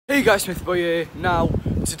Hey guys, Smithy boy here. Now,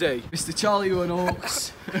 today, Mr. Charlie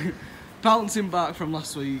Oaks bouncing back from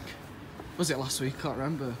last week. Was it last week? Can't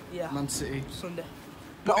remember. Yeah. Man City. Sunday.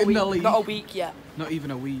 Not in the league. Not a week yet. Not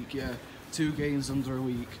even a week, yeah. 2 games under a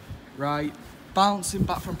week. Right. Bouncing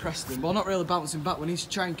back from Preston. Well, not really bouncing back. We need to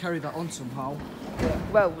try and carry that on somehow. Yeah.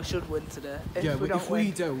 Well, we should win today. If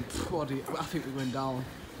we don't, I think we're going down.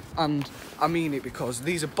 And I mean it because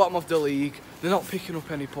these are bottom of the league. They're not picking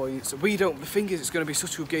up any points. We don't. The thing is, it's going to be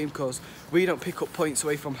such a good game because we don't pick up points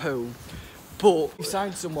away from home. But we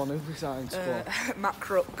signed someone. Who we signed? Matt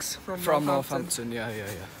Crooks from Northampton. Yeah.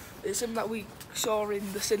 It's him that we saw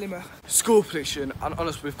in the cinema. Score prediction, and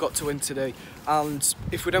honestly, we've got to win today. And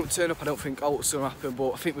if we don't turn up, I don't think it's going to happen.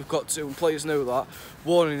 But I think we've got to, and players know that.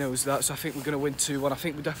 Warner knows that, so I think we're going to win 2-1. I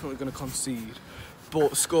think we're definitely going to concede.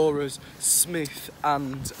 But scorers, Smith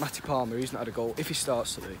and Matty Palmer, he's not had a goal. If he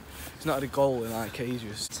starts today, he's not had a goal in like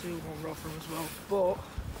ages. 2-1 Rotherham as well.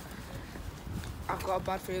 But I've got a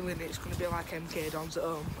bad feeling it's going to be like MK Dons at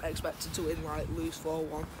home, expected to win, like lose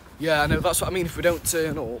 4-1. Yeah, I know, that's what I mean. If we don't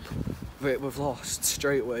turn up, we've lost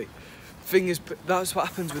straight away. Thing is, that's what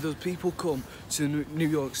happens with us. People come to New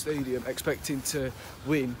York Stadium expecting to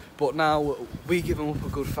win, but now we give them up a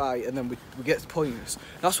good fight and then we get points.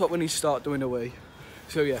 That's what we need to start doing away.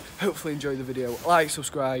 So yeah, hopefully enjoy the video. Like,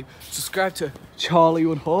 subscribe to Charlie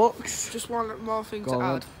Oaks. Just one more thing to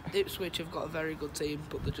add. Ipswich have got a very good team,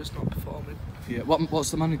 but they're just not performing. Yeah,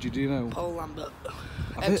 what's the manager, do you know? Paul Lambert.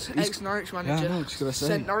 Ex-Norwich manager. Yeah, I know, just gonna say.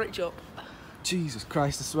 Sent Norwich up. Jesus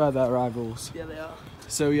Christ, I swear they're rivals. Yeah, they are.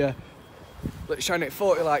 So yeah, let's try and hit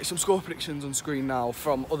 40 likes. Some score predictions on screen now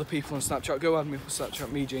from other people on Snapchat. Go add me for Snapchat,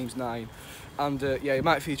 meJames9. And yeah, it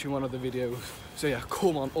might feature in one of the videos. So yeah,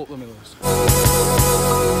 come on, up the Millers.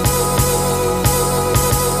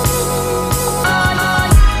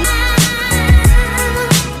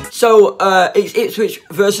 So it's Ipswich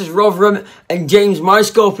versus Rotherham, and James, my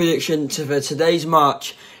score prediction for today's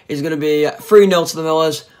match is going to be 3-0 to the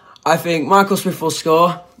Millers. I think Michael Smith will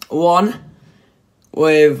score 1,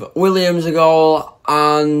 with Williams a goal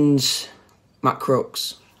and Matt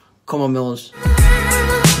Crooks. Come on, Millers.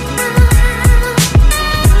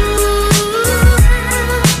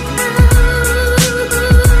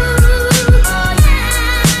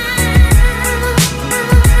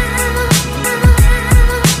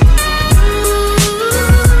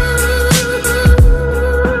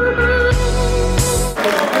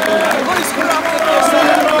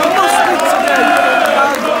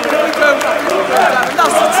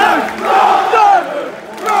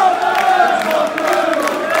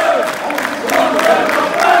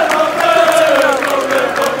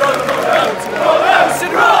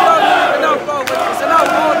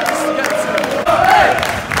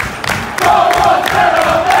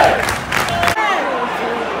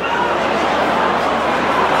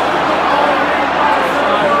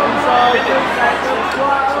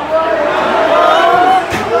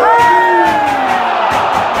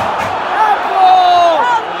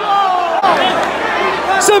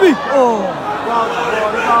 Smithy! Oh!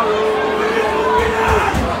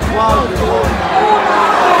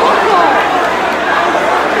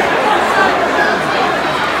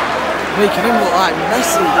 Making him look like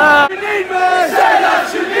Messi. You need me! Say that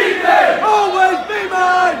you need me! Always be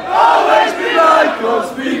mine! Always be mine!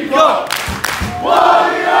 Cause we got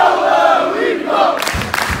Warrior, we got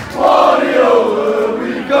Warrior,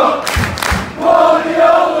 we got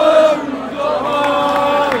Warrior, we got.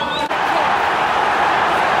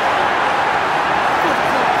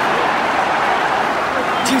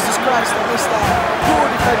 Jesus Christ, I missed that. Poor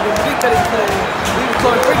defending, we didn't get it clear. We were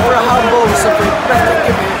going big for a handball or something. Ref didn't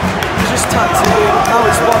give it. We just tapped it in. Now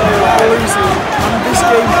it's 1-0, we're losing. And this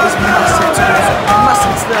game is massive to us.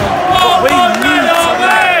 Massive to them. But we need to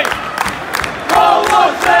win. Roll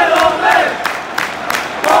on, sail on me!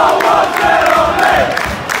 Roll on, sail on me!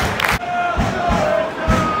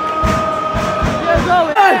 Yeah,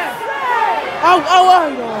 go in. Oh! Go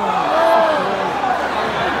on!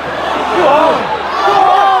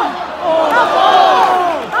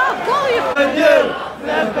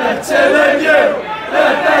 They're better than you!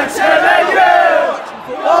 They're better than you!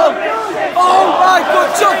 Oh my God,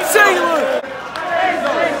 John Taylor!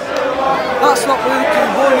 That's not working.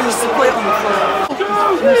 Boy needs to play it on the floor. Go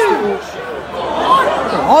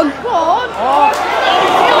on!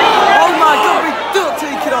 Oh my God, we're not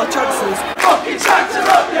taking our chances. Fucking tractor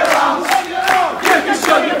up your ass! You can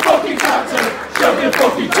shove your fucking tractor! Shove your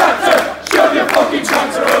fucking tractor! Shove your fucking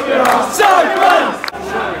tractor up your ass!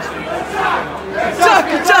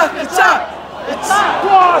 Attack!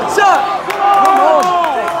 Come on!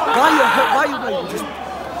 Why are you just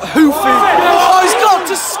hoofing? Oh, he's got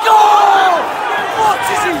to score! What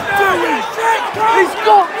is he he doing? He's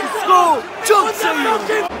got to score! Johnson!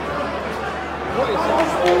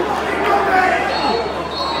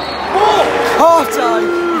 Half time,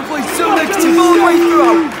 we play so negative all the way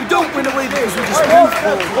throughout. We don't win away because we just move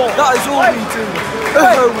ball. That is all we do.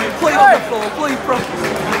 At home, we play on the floor, play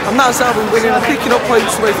properly. And that's how we're winning and picking up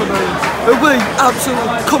points away from home. But we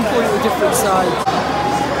absolutely completely different side.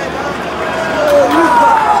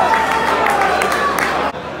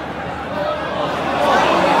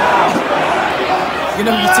 You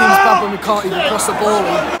know your team's bad when we can't even cross the ball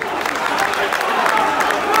in.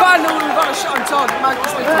 Finally, we've had a shot on target. Michael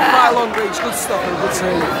Smithy from quite a long range. Good stop and good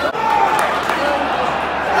save.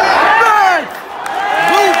 Bang!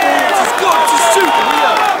 Wilbur has got to shoot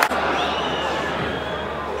here.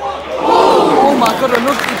 Oh my god,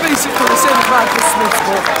 another basically the same as Michael Smith,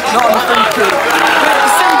 but not on a free kick. But the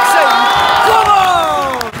same save. Come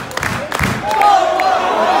on!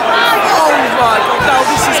 Oh my god, now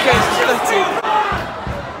this is getting pathetic.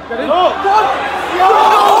 Get it? Oh my god!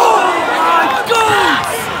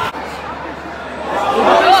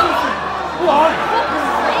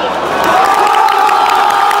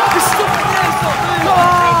 This stuff in there is not moving.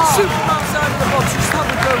 Superman side of the box, just have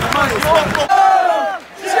a go.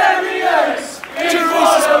 Jerry is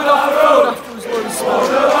coming off the field after his load of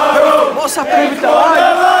smoke. What's happening with the line?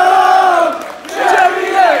 Jerry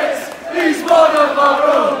is, he's one of our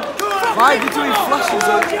own. Why are you doing flashes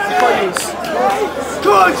at the players?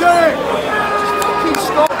 Come on, Jerry! Just fucking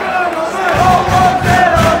stop.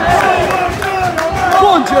 Come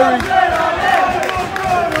on, Jerry!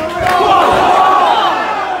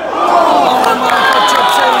 Oh my god, Job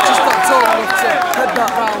Taylor just got tall enough to head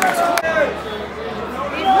that round.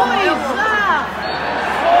 What is that?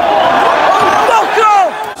 Oh, fuck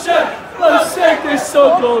off! Let's take this so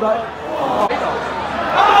good.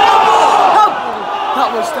 That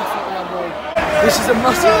was definitely a goal. This is a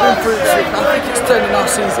massive win for Ipswich. I think it's turning our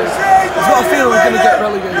season. I've got a feeling we're going to get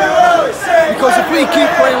relegated. Because if we keep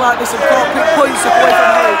playing like this and can't pick points up away from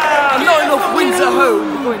home, and not enough wins at home,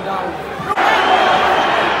 we're going down.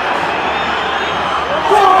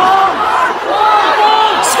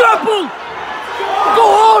 Scramble! Go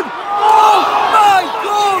on! Oh my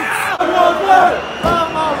god!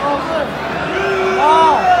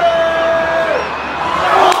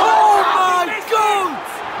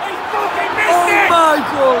 My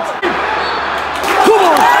God! Come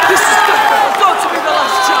on! This is got to be the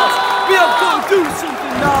last chance! We have got to do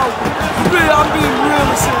something now! I'm being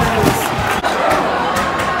really serious!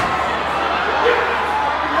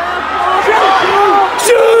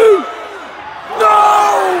 Shoot! No!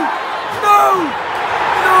 No!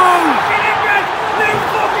 No!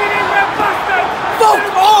 Fuck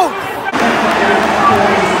off!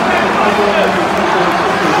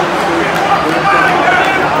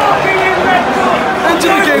 End of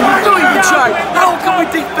the game, we don't even try. How can we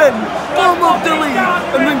defend, bottom of the league,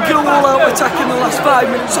 and then go all out attacking the last 5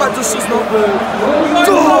 minutes? That just does not work.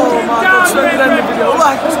 Oh my god, so end the video.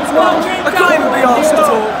 Like and subscribe. I can't even be asked at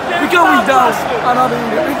all. We're going down, and I mean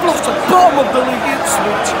it. We've lost the bottom of the league,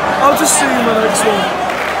 Ipswich. I'll just see you in the next one.